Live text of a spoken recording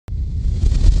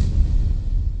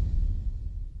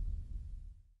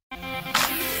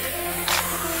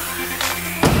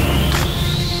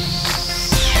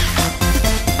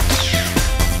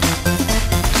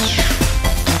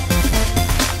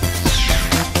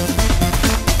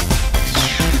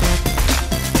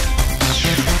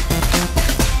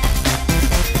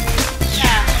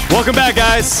Welcome back,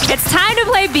 guys. It's time to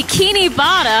play Bikini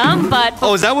Bottom, but...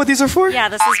 Oh, is that what these are for? Yeah,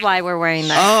 this is why we're wearing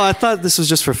them. Oh, I thought this was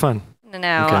just for fun.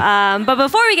 No. Okay. But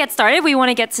before we get started, we want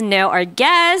to get to know our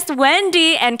guests,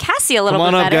 Wendy and Cassey, a little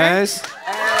bit better. Come on up, guys.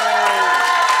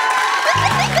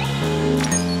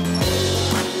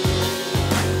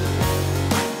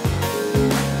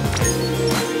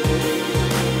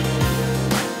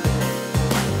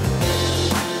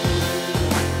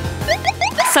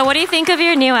 So what do you think of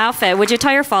your new outfit? Would you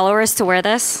tell your followers to wear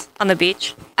this on the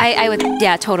beach? I would,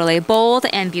 yeah, totally. Bold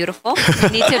and beautiful. You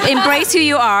need to embrace who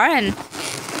you are and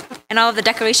all of the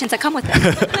decorations that come with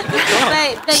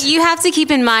it. But you have to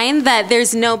keep in mind that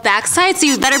there's no backside, so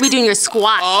you better be doing your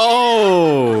squat.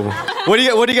 Oh, what are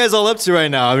you guys all up to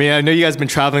right now? I mean, I know you guys been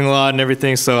traveling a lot and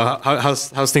everything. So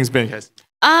how's things been, guys?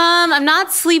 I'm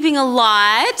not sleeping a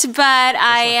lot, but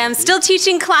I am still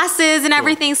teaching classes and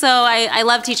everything, so I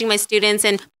love teaching my students,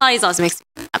 and Pilates also makes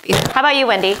me happy. How about you,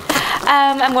 Wendy?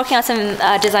 I'm working on some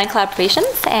design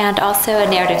collaborations and also a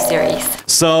narrative series.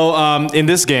 So in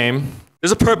this game,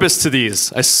 there's a purpose to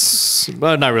these.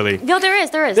 Well, not really. No, there is.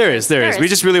 There is. We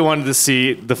just really wanted to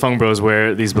see the Fung Bros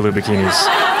wear these balloon bikinis.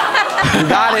 You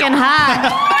got it.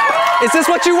 Hot. Is this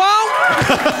what you want?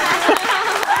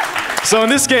 So in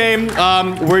this game,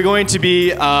 we're going to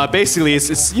be basically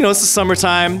it's the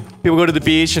summertime. People go to the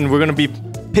beach, and we're going to be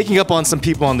picking up on some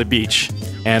people on the beach,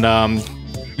 and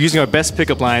using our best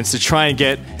pickup lines to try and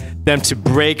get them to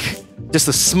break just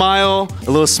a smile,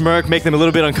 a little smirk, make them a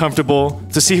little bit uncomfortable,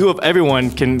 to see who of everyone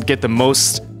can get the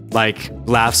most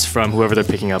laughs from whoever they're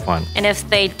picking up on. And if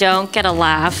they don't get a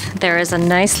laugh, there is a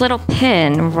nice little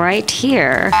pin right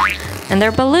here, and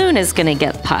their balloon is gonna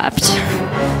get popped.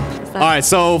 All right,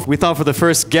 so we thought for the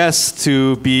first guest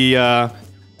to be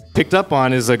picked up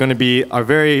on is going to be our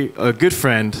very good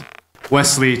friend,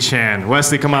 Wesley Chan.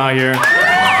 Wesley, come out here. He's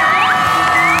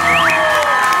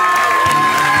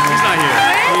not here.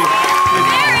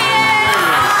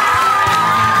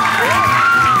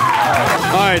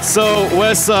 All right, so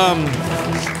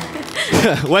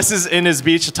Wes is in his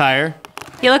beach attire.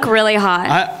 You look really hot.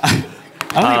 I don't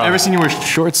think I've ever seen you wear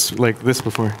shorts like this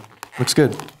before. Looks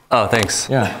good. Oh, thanks.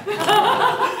 Yeah.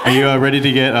 Are you ready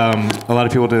to get a lot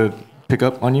of people to pick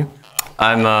up on you?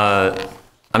 I'm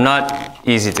not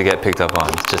easy to get picked up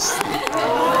on. Just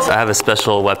I have a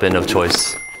special weapon of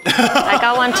choice. I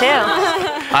got one too.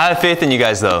 I have faith in you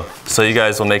guys though, so you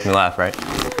guys will make me laugh, right?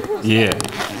 Yeah.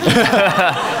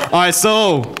 All right,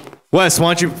 so Wes,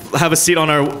 why don't you have a seat on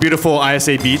our beautiful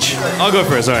ISA beach? I'll go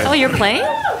first. All right. Oh, you're playing?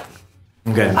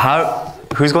 Okay.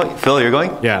 Who's going? Phil, you're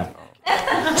going? Yeah.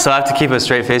 So I have to keep a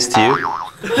straight face to you?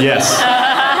 Yes.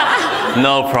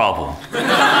 No problem. All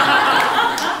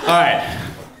right.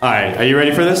 All right. Are you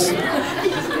ready for this?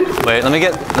 Wait, let me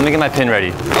get my pin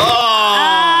ready.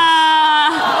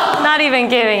 Not even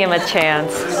giving him a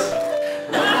chance.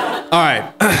 All right.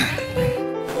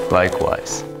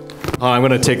 Likewise. I'm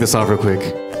gonna take this off real quick.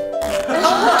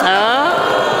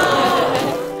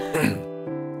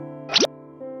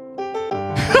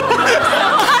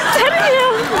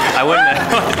 I wouldn't.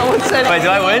 Wait, did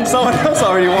I win? Someone else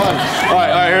already won. All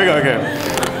right, here we go. Okay.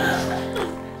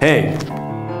 Hey,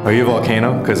 are you a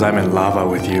volcano? Because I'm in lava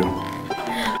with you.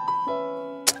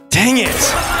 Dang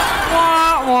it!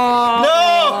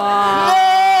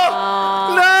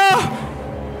 No!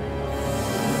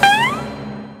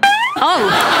 Oh.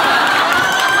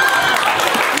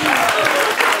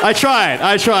 I tried.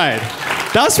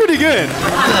 That was pretty good.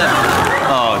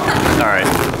 Oh, all right.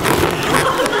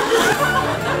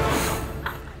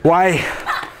 喂，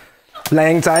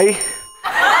靚仔，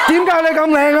點解你咁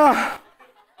靚啊？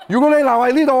如果你留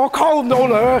喺呢度，我溝唔到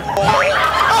你。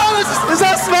Is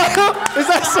that smile? Is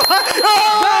that smile?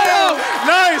 Oh,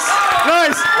 nice.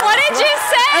 What did you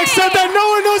say? Except that no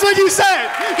one knows what you said.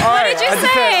 What did you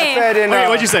say? Okay,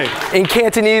 what'd you say? In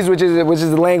Cantonese, which is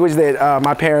the language that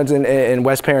my parents and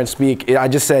West's parents speak, I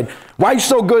just said, "Why are you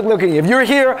so good looking? If you're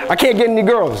here, I can't get any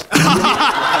girls."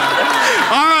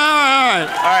 All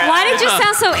right. Why did you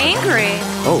sound so angry?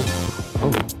 Oh.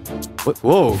 What?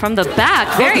 Whoa. From the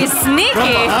back, very sneaky. From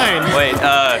behind. Wait,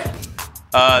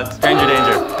 stranger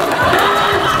danger.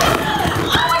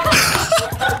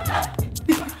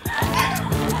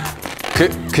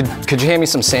 Could you hand me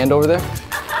some sand over there?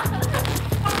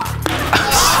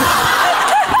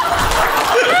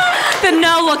 The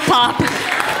no look pop.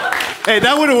 Hey,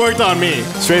 that would have worked on me.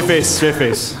 Straight face.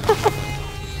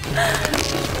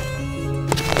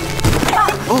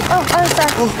 Oh, sorry.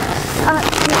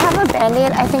 You have a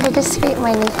Band-Aid? I think I just scraped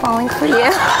my knee falling for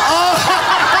you.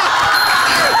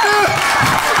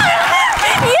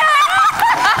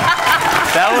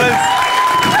 That was...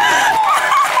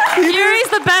 Yuri's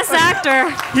the best actor.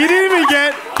 after. He didn't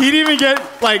even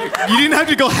get like, you didn't have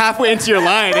to go halfway into your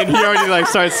line and he already like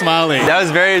started smiling. That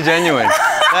was very genuine.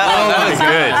 That was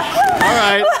good. All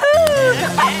right.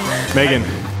 Meghan.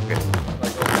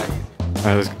 All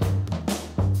right, let's go.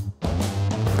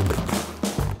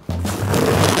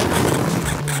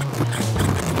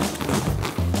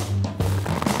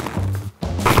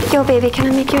 Yo, baby, can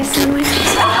I make you a sandwich?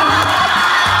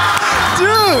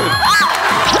 Dude!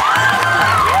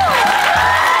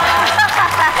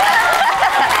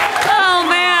 Oh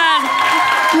man.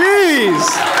 Jeez!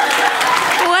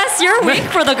 Wes, you're weak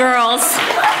for the girls.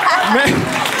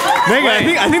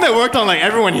 Meghan, I think that worked on like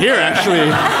everyone here actually.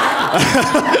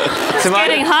 It's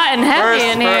getting hot and heavy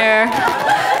in here.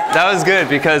 That was good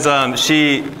because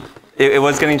it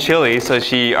was getting chilly, so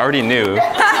she already knew.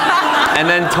 And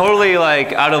then totally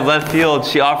like out of left field,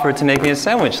 she offered to make me a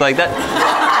sandwich. Like that,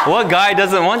 what guy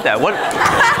doesn't want that? What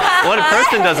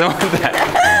person doesn't want that?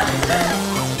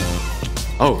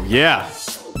 Oh yeah.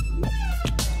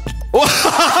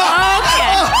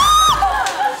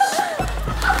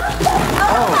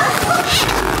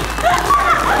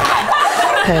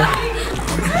 Okay. Hey.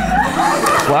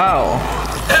 Wow.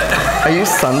 Are you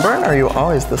sunburned or are you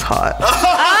always this hot?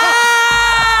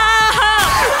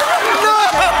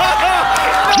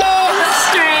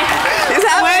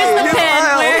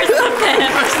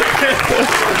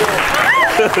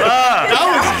 That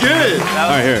was good. All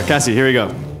right, here, Cassey, here we go.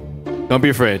 Don't be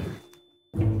afraid.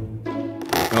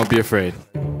 Don't be afraid.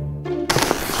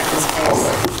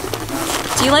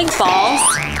 Do you like balls?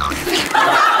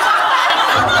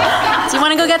 Do you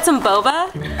want to go get some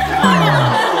boba?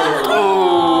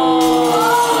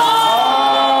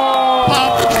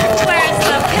 Where's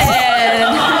the pin?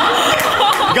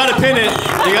 You gotta pin it.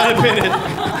 You gotta pin it.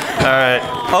 All right.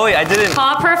 Oh wait, I didn't.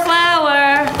 Pop her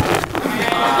flower.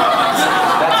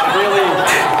 That's really.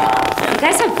 You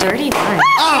guys have dirty knives.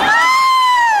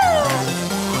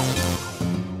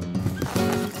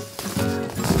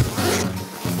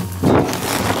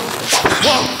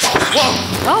 Whoa! Whoa!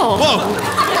 Oh. Whoa!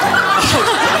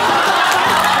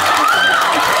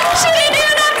 She didn't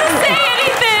even have to say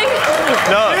anything.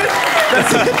 No.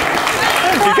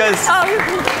 Because.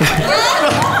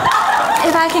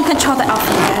 If I can control the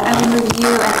alphabet, I will move you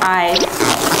and I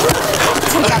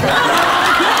together.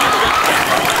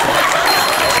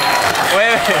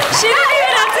 Wait. She didn't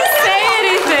even have to say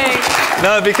anything.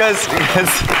 No,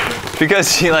 because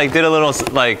she like did a little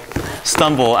like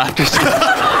stumble after she.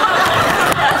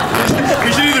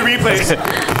 We should do the replays.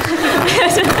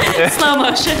 Slow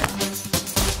motion.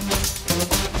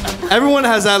 Everyone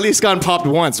has at least gotten popped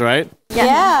once, right?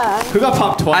 Yeah. Who got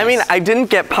popped twice? I mean, I didn't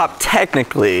get popped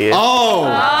technically. Oh!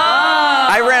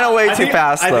 I ran away too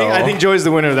fast though. I think Joy's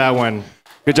the winner of that one.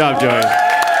 Good job, Joy.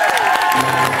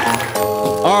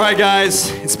 All right, guys,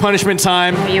 it's punishment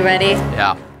time. Are you ready?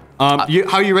 Yeah. How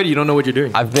are you ready? You don't know what you're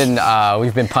doing.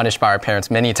 We've been punished by our parents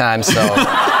many times, so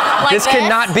Like this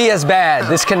cannot be as bad.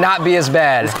 This cannot be as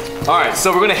bad. All right,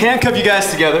 so we're gonna handcuff you guys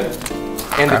together,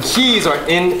 and the keys are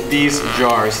in these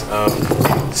jars of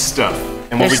stuff.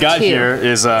 And what we got here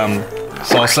is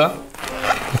salsa,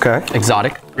 Okay.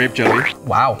 Exotic. grape jelly,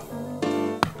 Wow.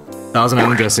 Thousand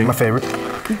Island dressing, My favorite.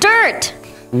 Dirt.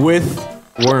 with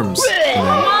worms. Dun,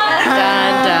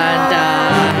 dun,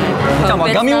 dun. Talking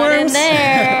about gummy worms?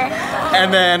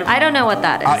 And then I don't know what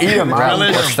that is. Eat them.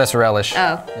 That's relish.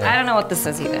 Oh, I don't know what this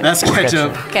is either. that's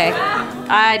ketchup. Okay.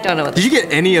 I don't know what Did this you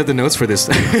get any of the notes for this?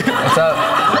 What's up?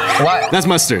 What? That's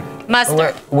mustard. is.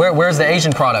 Mustard. Where's the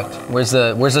Asian product? Where's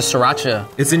the sriracha?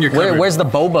 It's in your cupboard. Where's the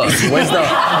boba? Where's the?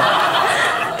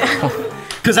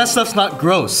 Because that stuff's not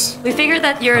gross. We figured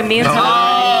that you're immune to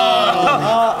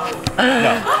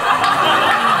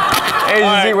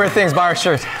Asians eat weird things. Buy our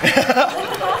shirt.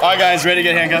 All right, guys, ready to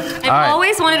get handcuffed? I've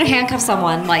always wanted to handcuff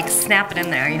someone, like snap it in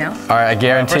there, you know? All right, I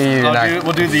guarantee you you're not.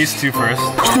 We'll do these two first.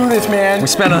 Let's do this, man. We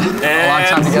spent a lot of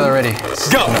time together already.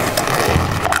 Go!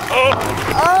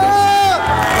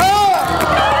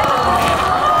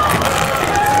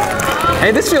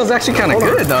 Hey, this feels actually kind of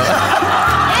good though.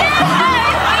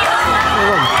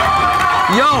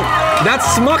 Yo, that's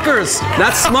Smuckers.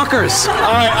 That's Smuckers.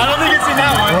 All right, I don't think it's in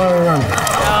that one.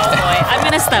 Oh boy. I'm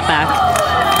gonna step back.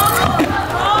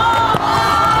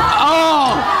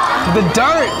 Oh, the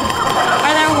dirt.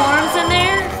 Are there worms in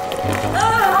there?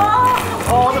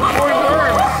 Oh, the poor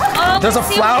worms. Oh, There's a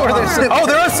flower. Oh,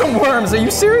 there are some worms. Are you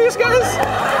serious, guys?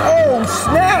 Oh,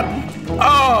 snap.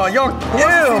 Oh, yo,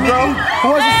 Ew, bro. Who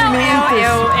wants to see me eat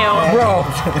this? Bro.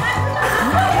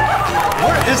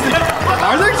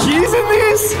 Are there keys in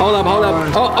these? hold up.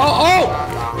 Oh.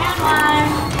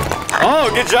 Oh,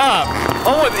 good job.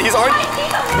 Oh, he's already.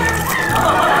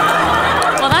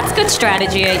 well, That's good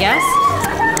strategy, I guess.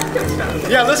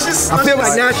 Yeah, let's just. I feel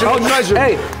like national treasure.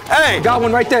 Hey, got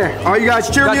one right there. All right, you guys,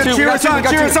 cheer us on,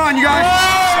 you guys.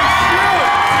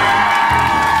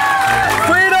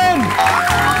 Freedom!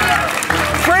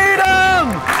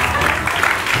 Freedom!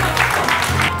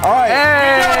 All right.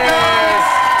 Hey!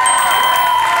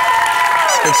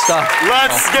 Good stuff.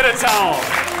 Let's get a towel.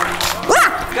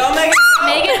 Go, Meghan.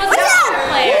 Meghan was a soccer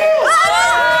player.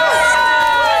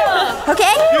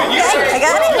 Okay? I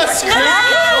got it.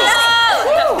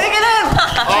 Dig it in.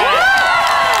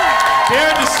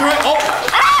 Here, destroy. Oh.